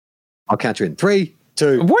I'll count you in. 3,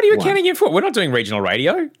 2, What are you 1. counting in for? We're not doing regional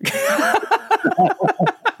radio.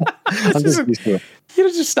 I'm just used to it. You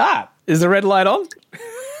gotta just start. Is the red light on?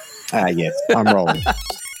 Yes, I'm rolling.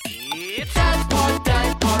 It's that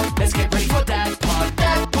part. Let's get ready for that part.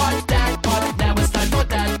 That part. Now it's time for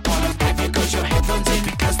that part. Have you got your headphones in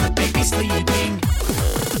because the baby's sleeping?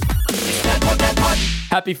 It's that part.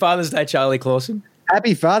 Happy Father's Day, Charlie Clausen.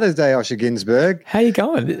 Happy Father's Day, Osher Ginsberg. How you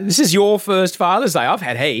going? This is your first Father's Day. I've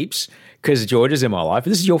had heaps because George is in my life.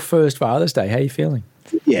 But this is your first Father's Day. How are you feeling?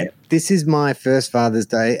 Yeah, this is my first Father's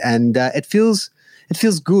Day, and it feels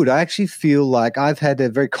good. I actually feel like I've had a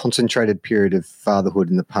very concentrated period of fatherhood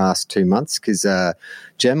in the past 2 months because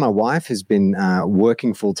Jen, my wife, has been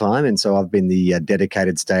working full time, and so I've been the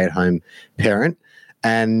dedicated stay-at-home parent.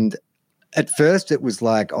 And at first, it was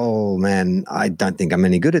like, oh man, I don't think I'm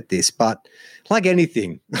any good at this, but like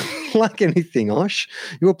anything, Osh,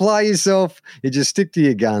 you apply yourself, you just stick to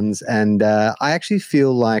your guns, and I actually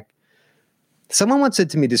feel like someone once said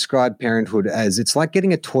to me, describe parenthood as it's like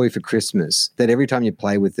getting a toy for Christmas that every time you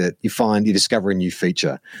play with it, you discover a new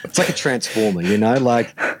feature. It's like a transformer,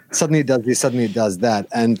 like suddenly it does this, suddenly it does that.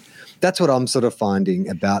 And that's what I'm sort of finding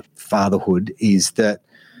about fatherhood is that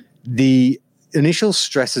the initial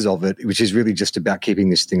stresses of it, which is really just about keeping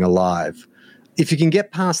this thing alive, if you can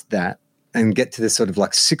get past that and get to this sort of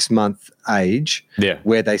like 6-month age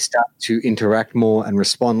where they start to interact more and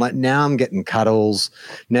respond. Like now I'm getting cuddles.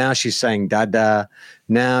 Now she's saying dada.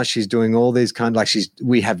 Now she's doing all these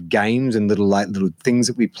we have games and little things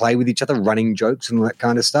that we play with each other, running jokes and all that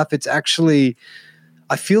kind of stuff. It's actually,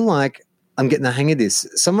 I feel like I'm getting the hang of this.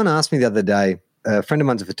 Someone asked me the other day, a friend of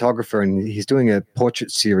mine's a photographer and he's doing a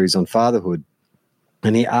portrait series on fatherhood.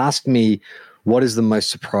 And he asked me, what is the most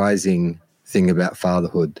surprising thing about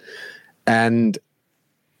fatherhood? And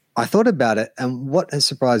I thought about it, and what has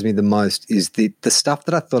surprised me the most is the stuff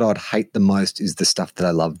that I thought I'd hate the most is the stuff that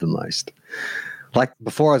I love the most. Like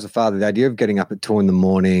before I was a father, the idea of getting up at 2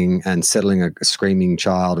 a.m. and settling a screaming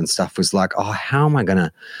child and stuff was like, oh, how am I going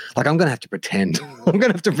to, I'm going to have to pretend. I'm going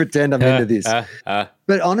to have to pretend I'm into this.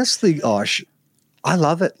 But honestly, Osh, I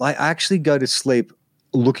love it. Like I actually go to sleep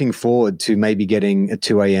looking forward to maybe getting a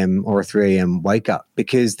 2 a.m. or a 3 a.m. wake up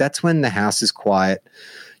because that's when the house is quiet.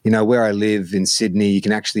 Where I live in Sydney, you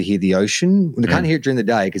can actually hear the ocean. I can't hear it during the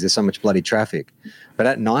day because there's so much bloody traffic. But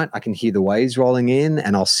at night, I can hear the waves rolling in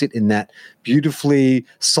and I'll sit in that beautifully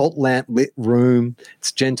salt lamp lit room.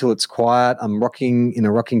 It's gentle, it's quiet. I'm rocking in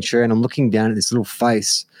a rocking chair and I'm looking down at this little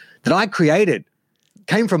face that I created.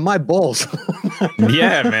 Came from my balls.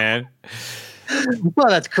 Yeah, man. Well,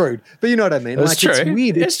 that's crude. But you know what I mean? It's true. It's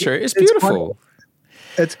weird. It's true. It's beautiful.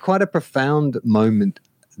 It's quite a profound moment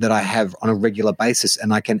that I have on a regular basis,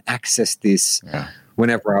 and I can access this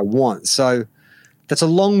whenever I want. So that's a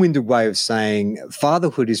long-winded way of saying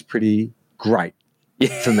fatherhood is pretty great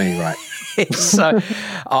for me, right? So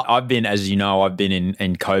I've been, as you know, in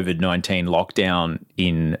COVID-19 lockdown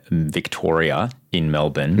in Victoria, in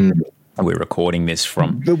Melbourne. We're recording this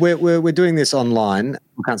from. But we're doing this online.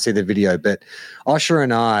 We can't see the video, but Osher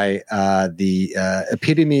and I are the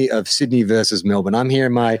epitome of Sydney versus Melbourne. I'm here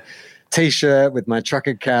in my T-shirt with my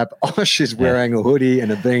trucker cap. Osh is wearing a hoodie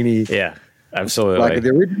and a beanie. Yeah, absolutely. Like the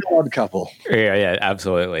original odd couple. Yeah,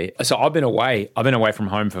 absolutely. So I've been away from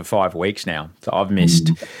home for 5 weeks now. So I've missed,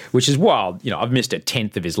 which is wild. I've missed a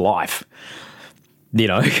 10th of his life.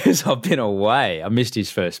 Because I've been away. I missed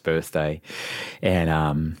his first birthday, and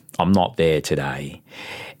I'm not there today.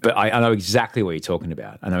 But I know exactly what you're talking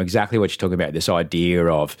about. I know exactly what you're talking about. This idea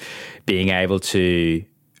of being able to.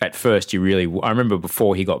 At first, I remember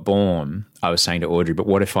before he got born, I was saying to Audrey, but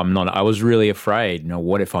what if I'm not, I was really afraid,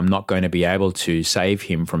 what if I'm not going to be able to save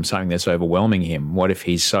him from something that's overwhelming him? What if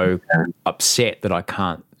he's so upset that I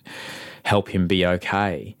can't help him be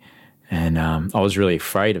okay? And I was really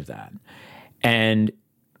afraid of that. And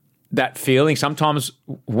that feeling, sometimes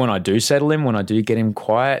when I do settle him, when I do get him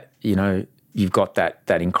quiet, you've got that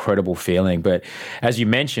incredible feeling. But as you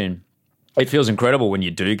mentioned, it feels incredible when you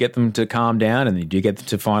do get them to calm down and you do get them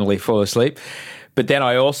to finally fall asleep. But then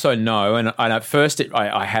I also know, and at first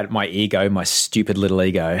I had my ego, my stupid little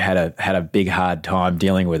ego, had a big hard time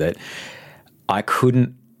dealing with it. I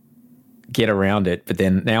couldn't get around it, but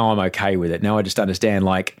then now I'm okay with it. Now I just understand,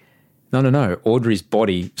 no. Audrey's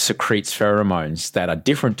body secretes pheromones that are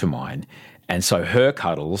different to mine, and so her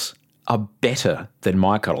cuddles are better than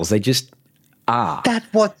my cuddles. They just are. That's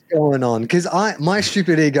what's going on, because my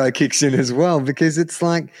stupid ego kicks in as well, because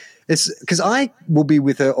because I will be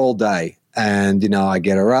with her all day, and I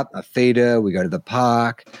get her up, I feed her, we go to the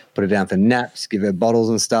park, put her down for naps, give her bottles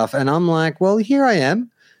and stuff, and I'm like, well, here I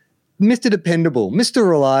am, Mr. Dependable, Mr.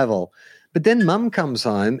 Reliable. But then mum comes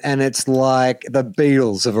home and it's like the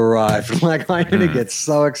Beatles have arrived. Like Iona gets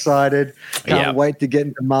so excited, can't wait to get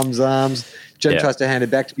into mum's arms. Jen tries to hand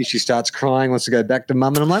it back to me. She starts crying, wants to go back to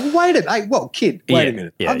mum. And I'm like, wait a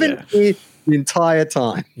minute. I've been here the entire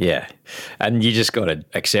time. Yeah. And you just got to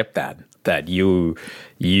accept that you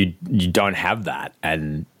don't have that.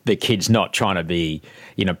 And the kid's not trying to be,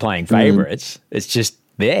 playing favorites. It's just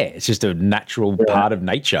there. It's just a natural part of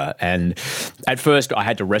nature. And at first I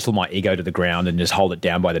had to wrestle my ego to the ground and just hold it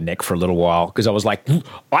down by the neck for a little while because I was like,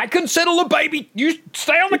 I can settle a baby. You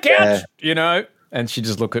stay on the couch, And she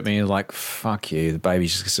just looked at me and was like, fuck you. The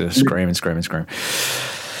baby's just going to scream and scream and scream.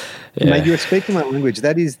 Yeah. Mate, you're speaking my language.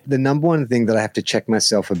 That is the number one thing that I have to check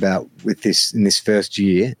myself about with this in this first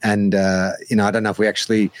year. And, I don't know if we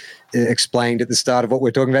actually explained at the start of what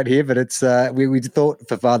we're talking about here, but it's we thought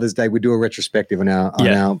for Father's Day we'd do a retrospective on our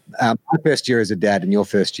my first year as a dad and your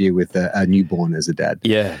first year with a newborn as a dad.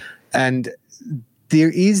 Yeah. And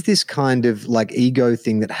there is this kind of like ego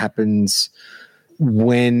thing that happens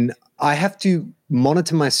when I have to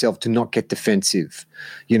monitor myself to not get defensive.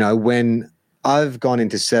 When I've gone in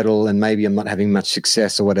to settle and maybe I'm not having much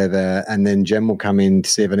success or whatever, and then Jem will come in to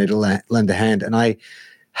see if I need to lend a hand, and I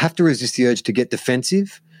have to resist the urge to get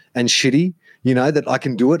defensive and shitty, that I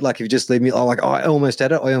can do it. Like if you just leave me, I almost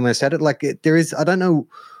had it. Like there is, I don't know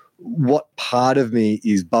what part of me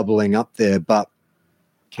is bubbling up there, but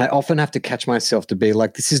I often have to catch myself to be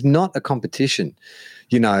like, this is not a competition.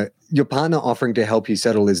 Your partner offering to help you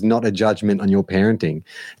settle is not a judgment on your parenting.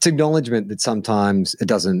 It's acknowledgement that sometimes it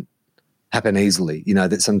doesn't happen easily,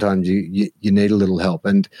 that sometimes you need a little help.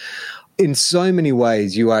 And in so many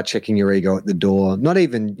ways, you are checking your ego at the door, not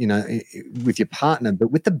even, with your partner,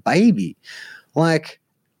 but with the baby. Like,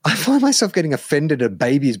 I find myself getting offended at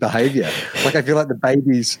baby's behavior. Like, I feel like the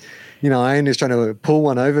baby's, Iona's trying to pull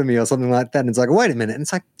one over me or something like that. And it's like, wait a minute. And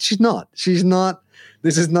it's like, she's not.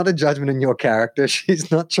 This is not a judgment in your character.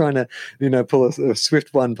 She's not trying to, pull a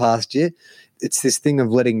swift one past you. It's this thing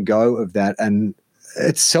of letting go of that. And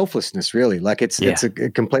it's selflessness, really. Like it's a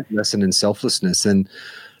complete lesson in selflessness. And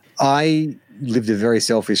I lived a very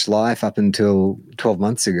selfish life up until 12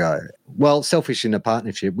 months ago. Well, selfish in a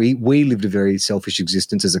partnership. We lived a very selfish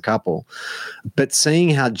existence as a couple. But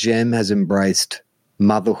seeing how Jem has embraced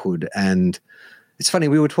motherhood, and it's funny,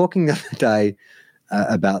 we were talking the other day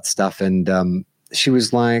about stuff, and she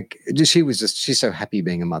was like, she's so happy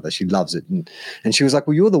being a mother. She loves it. And she was like,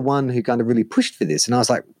 well, you're the one who kind of really pushed for this. And I was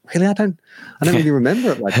like, really? I don't really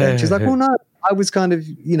remember it like that. She's like, well, no, I was kind of,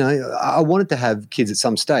 I wanted to have kids at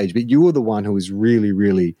some stage, but you were the one who was really,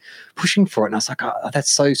 really pushing for it. And I was like, oh,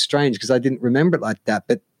 that's so strange because I didn't remember it like that.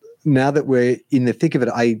 But now that we're in the thick of it,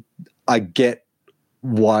 I get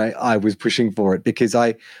why I was pushing for it, because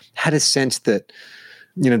I had a sense that,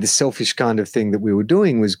 the selfish kind of thing that we were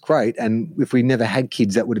doing was great. And if we never had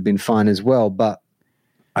kids, that would have been fine as well. But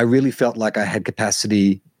I really felt like I had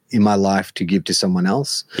capacity in my life to give to someone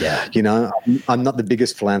else. Yeah. I'm not the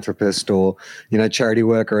biggest philanthropist or, charity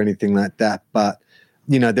work or anything like that. But,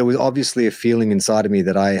 there was obviously a feeling inside of me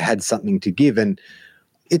that I had something to give. And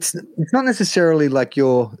it's not necessarily like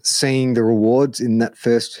you're seeing the rewards in that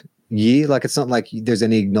first year. Like it's not like there's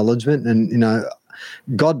any acknowledgement. And,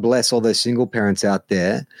 God bless all those single parents out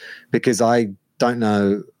there, because I don't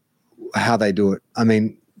know how they do it. I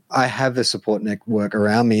mean, I have a support network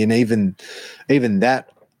around me, and even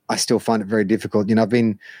that, I still find it very difficult. I've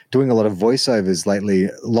been doing a lot of voiceovers lately,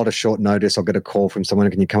 a lot of short notice. I'll get a call from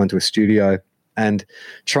someone, can you come into a studio? And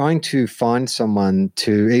trying to find someone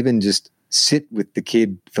to even just sit with the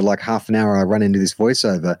kid for like half an hour, I run into this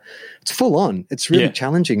voiceover. It's full on. It's really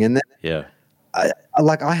challenging. And then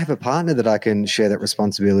I have a partner that I can share that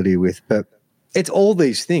responsibility with, but it's all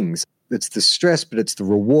these things. It's the stress, but it's the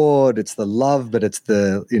reward, it's the love, but it's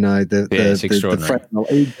the, the fragile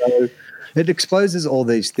ego. It exposes all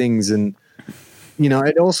these things. And,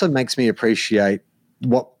 it also makes me appreciate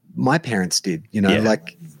what my parents did,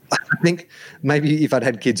 like I think maybe if I'd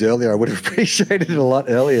had kids earlier, I would have appreciated it a lot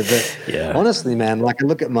earlier. But honestly, man, like I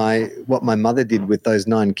look at what my mother did with those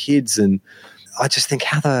 9 kids, and I just think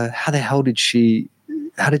how the hell did she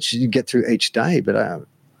get through each day? But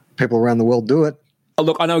people around the world do it.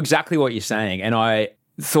 Look, I know exactly what you're saying, and I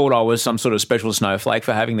thought I was some sort of special snowflake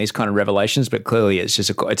for having these kind of revelations, but clearly it's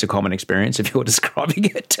a common experience if you're describing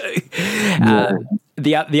it too. Yeah.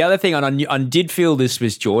 The other thing, and I did feel this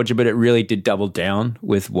with Georgia, but it really did double down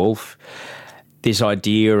with Wolf, this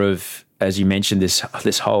idea of, as you mentioned, this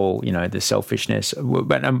whole, the selfishness.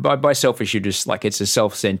 But by selfish, you're just like, it's a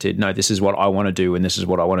self-centered, no, this is what I want to do and this is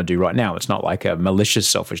what I want to do right now. It's not like a malicious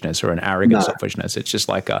selfishness or an arrogant selfishness. It's just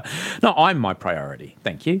like, no, I'm my priority.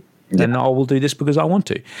 Thank you. Yeah. And I will do this because I want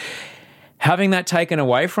to. having that taken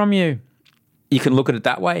away from you, you can look at it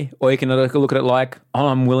that way, or you can look at it like, oh,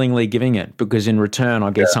 I'm willingly giving it because in return I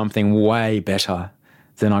get something way better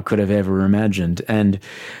than I could have ever imagined. And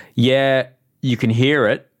yeah, you can hear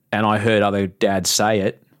it, and I heard other dads say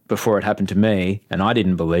it before it happened to me, and I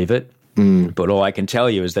didn't believe it. But all I can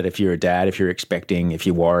tell you is that if you're a dad, if you're expecting, if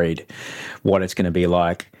you're worried what it's going to be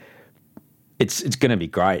like, it's going to be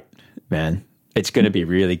great, man. It's going to be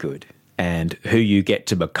really good. And who you get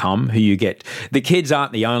to become, the kids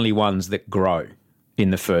aren't the only ones that grow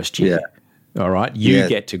in the first year. All right. You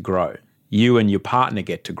get to grow. You and your partner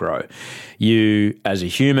get to grow. You as a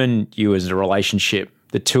human, you as a relationship,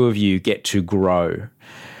 the two of you get to grow,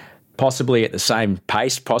 possibly at the same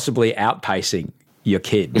pace, possibly outpacing your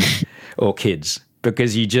kid or kids,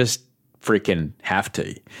 because you just freaking have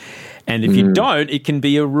to. And if you don't, it can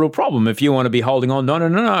be a real problem. If you want to be holding on,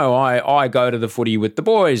 no, I go to the footy with the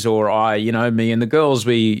boys, or me and the girls,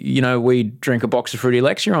 we drink a box of Fruity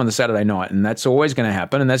Lexia on the Saturday night, and that's always going to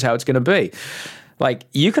happen, and that's how it's going to be. Like,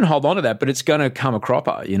 you can hold on to that, but it's going to come a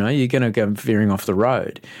cropper, you're going to go veering off the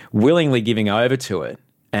road. Willingly giving over to it,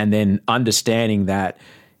 and then understanding that,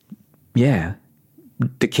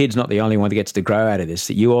 the kid's not the only one that gets to grow out of this,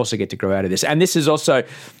 that you also get to grow out of this. And this is also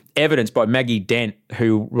evidenced by Maggie Dent,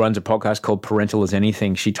 who runs a podcast called Parental as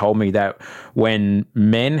Anything. She told me that when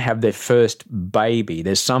men have their first baby,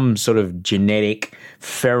 there's some sort of genetic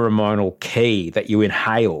pheromonal key that you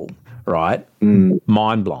inhale, right?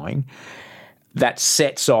 Mind-blowing. That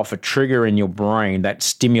sets off a trigger in your brain that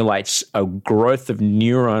stimulates a growth of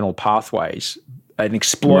neuronal pathways, an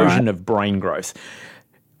explosion of brain growth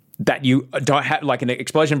that you don't have, like an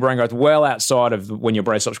explosion of brain growth well outside of when your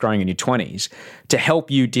brain stops growing in your 20s, to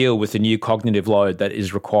help you deal with the new cognitive load that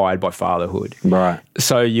is required by fatherhood. Right.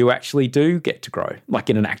 So you actually do get to grow,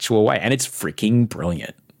 like in an actual way, and it's freaking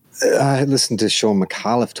brilliant. I listened to Sean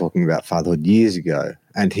McAuliffe talking about fatherhood years ago,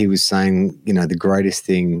 and he was saying, the greatest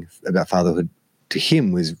thing about fatherhood to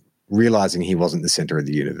him was realizing he wasn't the center of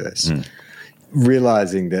the universe.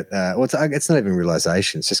 Realizing that, it's not even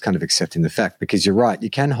realization, it's just kind of accepting the fact, because you're right, you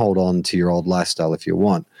can hold on to your old lifestyle if you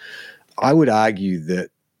want. I would argue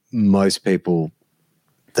that most people,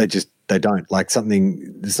 they don't. Like,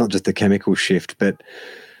 something, it's not just the chemical shift, but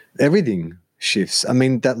everything shifts. I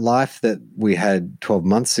mean, that life that we had 12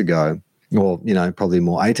 months ago, or, probably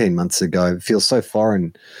more 18 months ago, feels so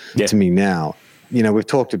foreign to me now. We've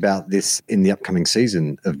talked about this in the upcoming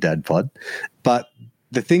season of Dad Pod, but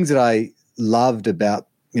the things that I loved about,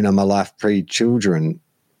 my life pre-children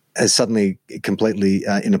is suddenly completely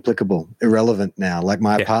inapplicable, irrelevant now. Like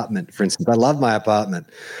my apartment, for instance. I love my apartment.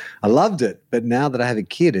 I loved it. But now that I have a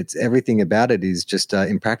kid, it's everything about it is just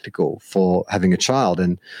impractical for having a child.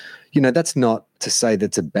 And, that's not to say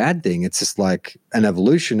that's a bad thing. It's just like an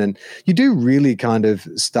evolution. And you do really kind of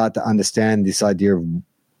start to understand this idea of,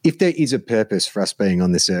 if there is a purpose for us being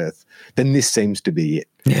on this earth, then this seems to be it.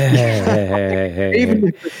 Even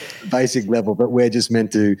at the basic level, but we're just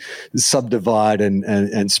meant to subdivide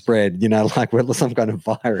and spread, like we're some kind of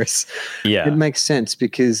virus. Yeah. It makes sense,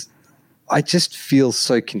 because I just feel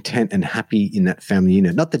so content and happy in that family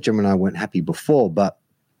unit. Not that Jim and I weren't happy before, but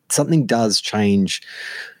something does change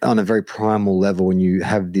on a very primal level when you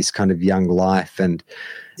have this kind of young life. And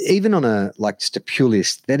even on just a purely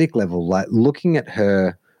aesthetic level, like looking at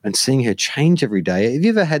her and seeing her change every day. Have you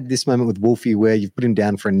ever had this moment with Wolfie where you've put him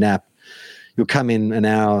down for a nap, you'll come in an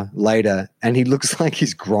hour later and he looks like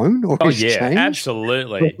he's grown or he's changed?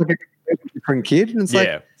 Absolutely. Like a different kid. And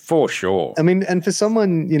it's for sure. I mean, and for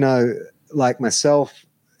someone, like myself,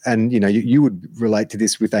 and, you would relate to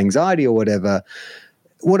this with anxiety or whatever,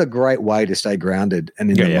 what a great way to stay grounded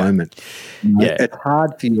and in the moment. It's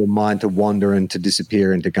hard for your mind to wander and to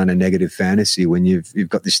disappear into kind of negative fantasy when you've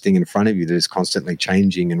got this thing in front of you that is constantly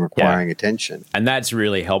changing and requiring attention. And that's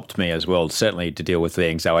really helped me as well, certainly to deal with the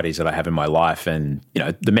anxieties that I have in my life. And,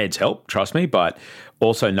 the meds help, trust me, but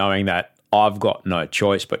also knowing that I've got no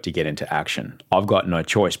choice but to get into action. I've got no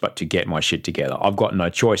choice but to get my shit together. I've got no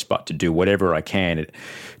choice but to do whatever I can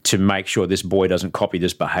to make sure this boy doesn't copy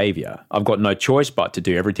this behavior. I've got no choice but to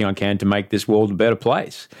do everything I can to make this world a better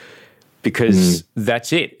place, because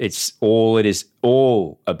that's it. It is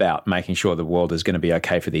all about making sure the world is going to be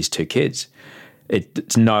okay for these two kids.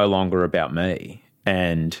 It's no longer about me.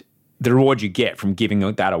 And the reward you get from giving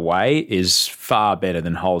that away is far better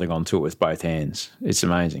than holding on to it with both hands. It's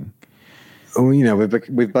amazing. Well,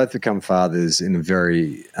 we've both become fathers in a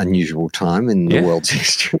very unusual time in the world's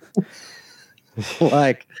history.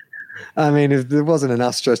 Like, I mean, if there wasn't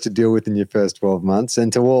enough stress to deal with in your first 12 months,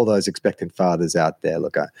 and to all those expectant fathers out there,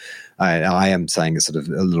 look, I am saying it sort of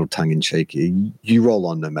a little tongue-in-cheek. You roll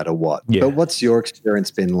on no matter what. Yeah. But what's your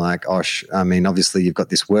experience been like, Osh? I mean, obviously you've got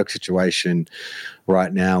this work situation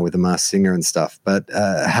right now with the Masked Singer and stuff, but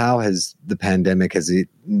how has the pandemic, has it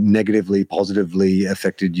negatively, positively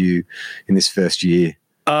affected you in this first year?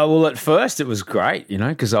 Well, at first it was great,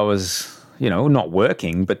 because I was, not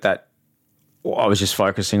working, but I was just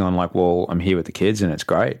focusing on like, well, I'm here with the kids and it's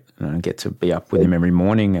great. And I get to be up with him every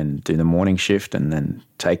morning and do the morning shift and then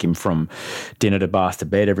take him from dinner to bath to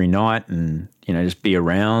bed every night and, just be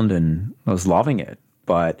around, and I was loving it.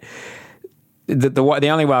 But the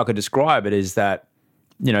only way I could describe it is that,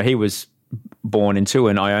 he was born into,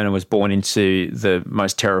 and Iona was born into the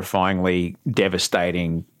most terrifyingly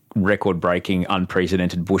devastating, record-breaking,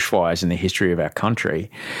 unprecedented bushfires in the history of our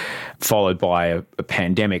country, followed by a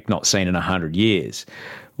pandemic not seen in 100 years.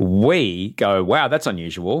 We go, wow, that's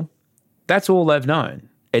unusual. That's all they've known.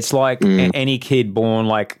 It's like any kid born,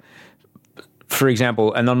 like, for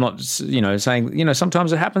example, and I'm not, saying,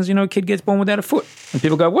 sometimes it happens, a kid gets born without a foot. And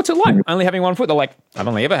people go, what's it like only having one foot? They're like, I've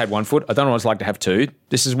only ever had one foot. I don't know what it's like to have two.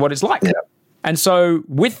 This is what it's like. Yeah. And so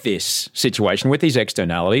with this situation, with these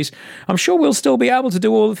externalities, I'm sure we'll still be able to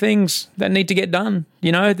do all the things that need to get done.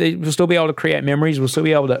 We'll still be able to create memories. We'll still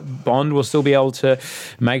be able to bond. We'll still be able to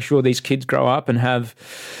make sure these kids grow up and have,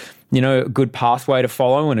 a good pathway to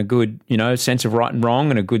follow and a good, sense of right and wrong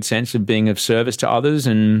and a good sense of being of service to others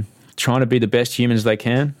and trying to be the best humans they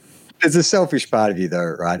can. There's a selfish part of you,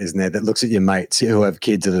 though, right, isn't there, that looks at your mates who have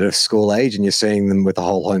kids that are school age and you're seeing them with the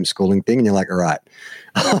whole homeschooling thing and you're like, all right,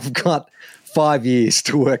 I've got 5 years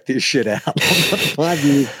to work this shit out. I've got 5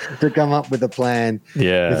 years to come up with a plan.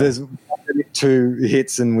 Yeah. If there's 2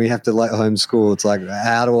 hits and we have to homeschool, it's like,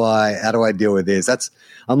 how do I deal with this?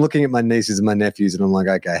 I'm looking at my nieces and my nephews and I'm like,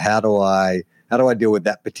 okay, how do I deal with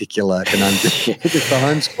that particular conundrum? It's the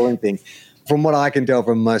homeschooling thing. From what I can tell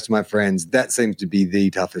from most of my friends, that seems to be the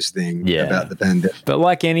toughest thing about the pandemic. But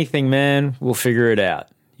like anything, man, we'll figure it out.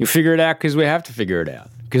 You'll figure it out because we have to figure it out,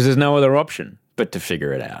 because there's no other option but to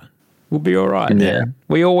figure it out. We'll be all right, man.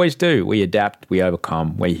 We always do. We adapt. We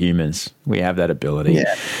overcome. We're humans. We have that ability.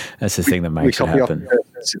 Yeah. That's the thing that makes it happen.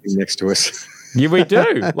 Sitting next to us. Yeah, we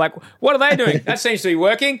do. Like, what are they doing? That seems to be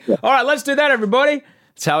working. Yeah. All right, let's do that, everybody.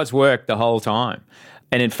 That's how it's worked the whole time.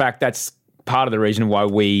 And in fact, that's part of the reason why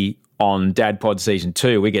we, on Dad Pod Season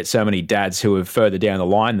 2, we get so many dads who are further down the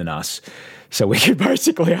line than us. So we can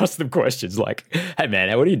basically ask them questions like, hey,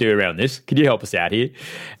 man, what do you do around this? Can you help us out here?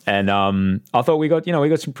 And I thought we got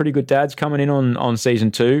some pretty good dads coming in on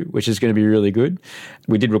Season 2, which is going to be really good.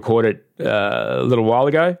 We did record it a little while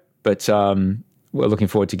ago, but we're looking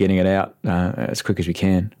forward to getting it out as quick as we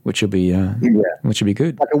can, which will be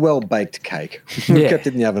good. Like a well-baked cake. We kept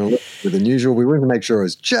it in the oven a little bit than usual. We wanted to make sure it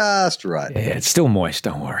was just right. Yeah, it's still moist,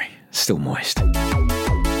 don't worry. It's still moist.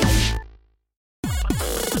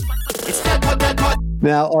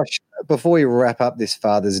 Now, Osh, before we wrap up this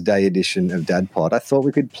Father's Day edition of Dad Pod, I thought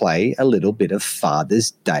we could play a little bit of Father's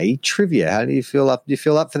Day trivia. How do you feel up? Do you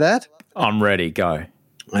feel up for that? I'm ready. Go.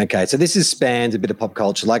 Okay, so this spans a bit of pop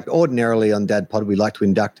culture. Like ordinarily on Dad Pod, we like to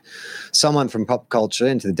induct someone from pop culture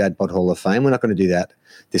into the Dad Pod Hall of Fame. We're not going to do that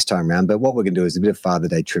this time around, but what we're going to do is a bit of Father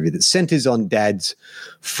Day trivia that centers on dads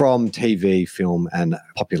from TV, film, and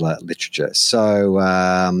popular literature. So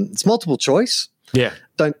it's multiple choice. Yeah.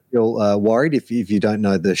 Don't feel worried if you don't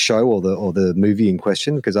know the show or the movie in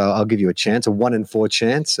question, because I'll give you a chance, a 1 in 4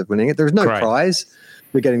 chance of winning it. There's no prize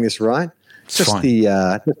for getting this right. It's just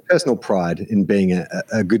the personal pride in being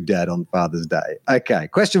a good dad on Father's Day. Okay,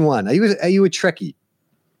 question 1. Are you a Trekkie?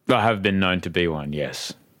 I have been known to be one,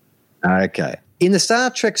 yes. Okay. In the Star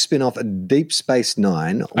Trek spin-off Deep Space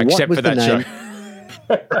Nine, Except what was for that the name?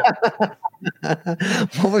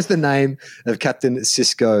 show. What was the name of Captain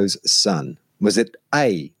Sisko's son? Was it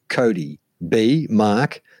A, Cody, B,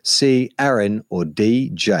 Mark, C, Aaron, or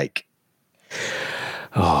D, Jake?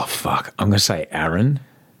 Oh, fuck. I'm going to say Aaron.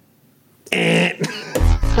 It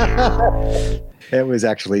was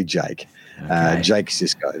actually Jake. Okay. Jake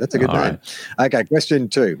Sisko. That's a good name. Right. Okay, question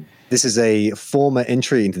 2. This is a former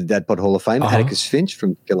entry into the Dad Pod Hall of Fame, Atticus Finch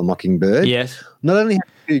from To Kill a Mockingbird. Yes. Not only had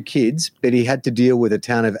 2 kids, but he had to deal with a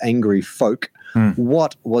town of angry folk.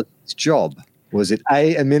 What was his job? Was it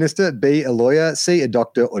A, a minister, B, a lawyer, C, a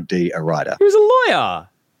doctor, or D, a writer? He was a lawyer.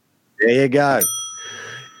 There you go.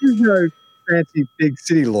 He's no fancy big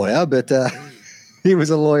city lawyer, but he was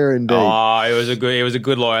a lawyer indeed. Oh, it was a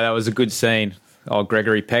good lawyer. That was a good scene. Oh,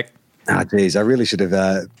 Gregory Peck. Ah, geez, I really should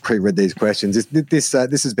have pre-read these questions. This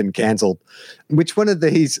has been cancelled. Which one of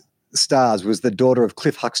these stars was the daughter of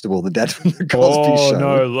Cliff Huxtable, the dad from the Cosby Show.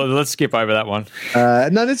 No, let's skip over that one.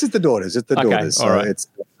 No, this is the daughters. It's the daughters. all right.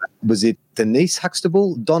 Was it Denise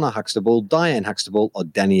Huxtable, Donna Huxtable, Diane Huxtable, or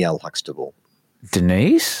Danielle Huxtable?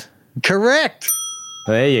 Denise? Correct.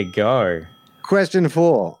 There you go. Question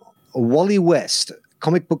 4. Wally West,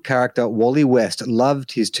 comic book character Wally West,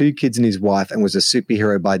 loved his 2 kids and his wife and was a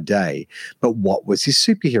superhero by day. But what was his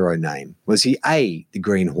superhero name? Was he A, the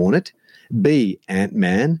Green Hornet, B,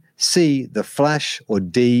 Ant-Man, C, the Flash, or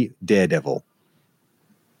D, Daredevil?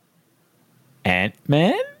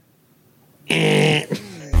 Ant-Man?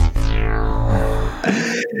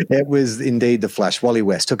 It was indeed the Flash. Wally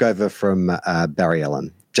West took over from Barry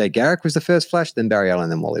Allen. Jay Garrick was the first Flash, then Barry Allen,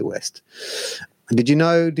 then Wally West. Did you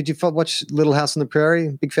watch Little House on the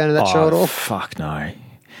Prairie? Big fan of that show at all? Fuck no.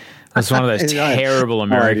 It's one of those terrible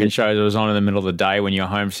American shows that was on in the middle of the day when you're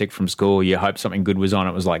homesick from school. You hope something good was on.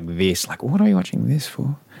 It was like this. Like, what are you watching this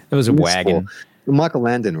for? It was a wagon. Michael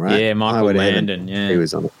Landon, right? Yeah, Michael Landon. Yeah. He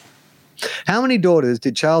was on it. How many daughters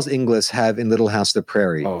did Charles Inglis have in Little House on the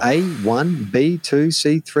Prairie? A, 1, B, 2,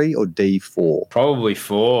 C, 3, or D, 4? Probably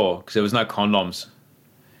 4, because there was no condoms.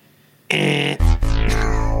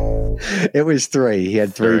 It was 3. He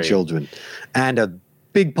had 3 children. And a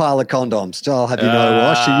big pile of condoms. I'll have you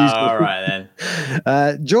know, she used all right,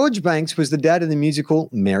 then. George Banks was the dad in the musical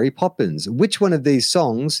Mary Poppins. Which one of these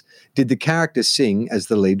songs did the character sing as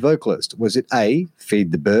the lead vocalist? Was it A,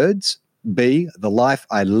 Feed the Birds, B, The Life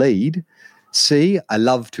I Lead, C, I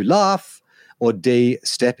Love to Laugh, or D,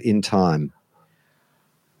 Step in Time?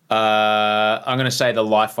 I'm going to say The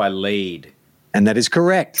Life I Lead. And that is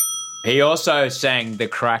correct. He also sang the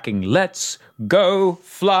cracking "Let's Go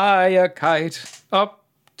Fly a Kite Up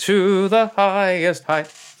to the Highest Height."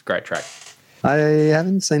 It's a great track. I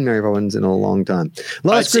haven't seen Mary Poppins in a long time.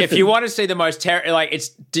 If you want to see the most it's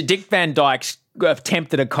Dick Van Dyke's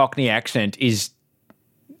attempt at a Cockney accent is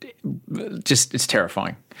just, it's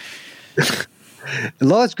terrifying.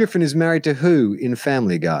 Lois Griffin is married to who in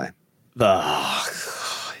Family Guy?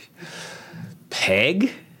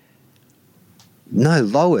 Peg? No,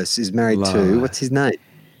 Lois is married to, what's his name? Do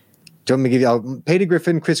you want me to give you Peter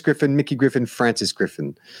Griffin, Chris Griffin, Mickey Griffin, Francis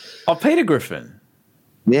Griffin? Oh, Peter Griffin.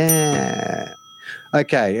 Yeah.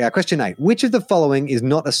 Okay, question 8. Which of the following is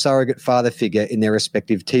not a surrogate father figure in their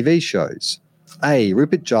respective TV shows? A,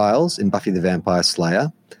 Rupert Giles in Buffy the Vampire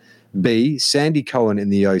Slayer. B, Sandy Cohen in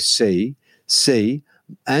The OC. C,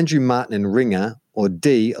 Andrew Martin in Ringer. Or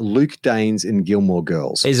D, Luke Danes in Gilmore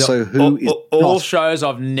Girls. All shows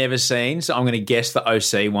I've never seen, so I'm going to guess the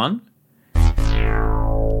OC one.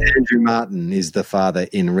 Andrew Martin is the father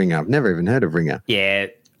in Ringer. I've never even heard of Ringer. Yeah,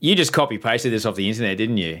 you just copy-pasted this off the internet,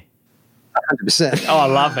 didn't you? 100%. Oh, I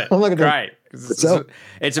love it. Great. So,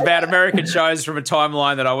 it's about American shows from a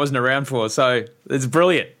timeline that I wasn't around for, so it's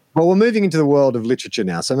brilliant. Well, we're moving into the world of literature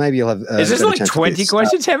now, so maybe you'll have... Is this like 20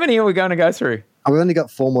 questions? How many are we going to go through? We've only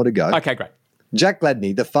got 4 more to go. Okay, great. Jack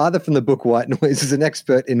Gladney, the father from the book White Noise, is an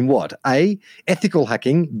expert in what? A, ethical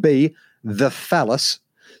hacking, B, the phallus,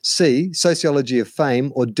 C, sociology of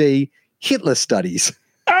fame, or D, Hitler studies?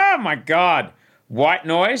 Oh, my God. White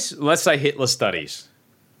Noise? Let's say Hitler studies.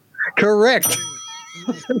 Correct.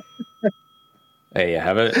 There you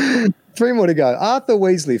have it. 3 more to go. Arthur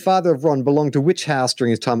Weasley, father of Ron, belonged to which house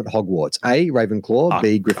during his time at Hogwarts? A, Ravenclaw,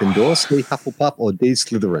 B, Gryffindor, C, Hufflepuff, or D,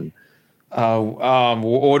 Slytherin?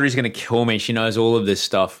 Audrey's going to kill me. She knows all of this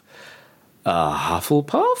stuff.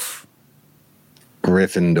 Hufflepuff?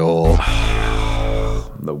 Gryffindor.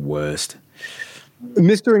 The worst.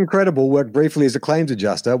 Mr. Incredible worked briefly as a claims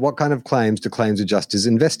adjuster. What kind of claims do claims adjusters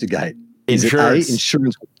investigate? Insurance. Is it A,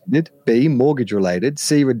 insurance related, B, mortgage related,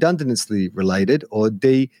 C, redundancy related, or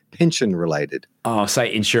D, pension related? Oh,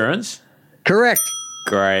 say insurance? Correct.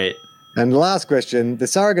 Great. And last question. The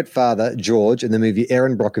surrogate father, George, in the movie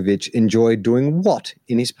Erin Brockovich, enjoyed doing what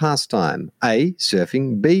in his pastime? A,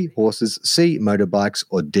 surfing, B, horses, C, motorbikes,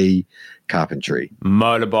 or D, carpentry?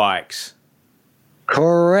 Motorbikes.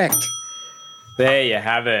 Correct. There you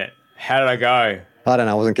have it. How did I go? I don't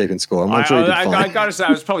know. I wasn't keeping score. I'm sure you did fine. I got to say,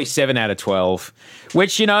 I was probably 7 out of 12,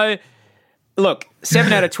 which, look,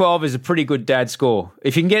 7 out of 12 is a pretty good dad score.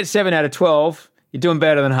 If you can get 7 out of 12, you're doing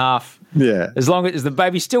better than half. Yeah. As long as the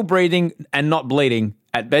baby's still breathing and not bleeding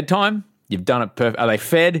at bedtime, you've done it perfect. Are they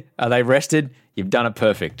fed? Are they rested? You've done it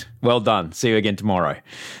perfect. Well done. See you again tomorrow.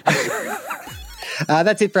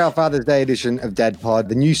 That's it for our Father's Day edition of Dad Pod.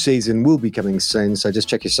 The new season will be coming soon, so just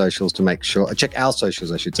check your socials to make sure. Check our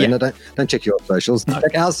socials, I should say. Yeah. No, don't check your socials. No.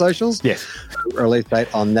 Check our socials. Yes. Release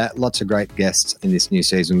date on that. Lots of great guests in this new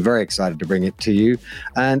season. Very excited to bring it to you.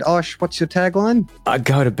 And Osh, what's your tagline? I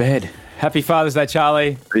go to bed. Happy Father's Day,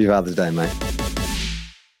 Charlie. Happy Father's Day, mate.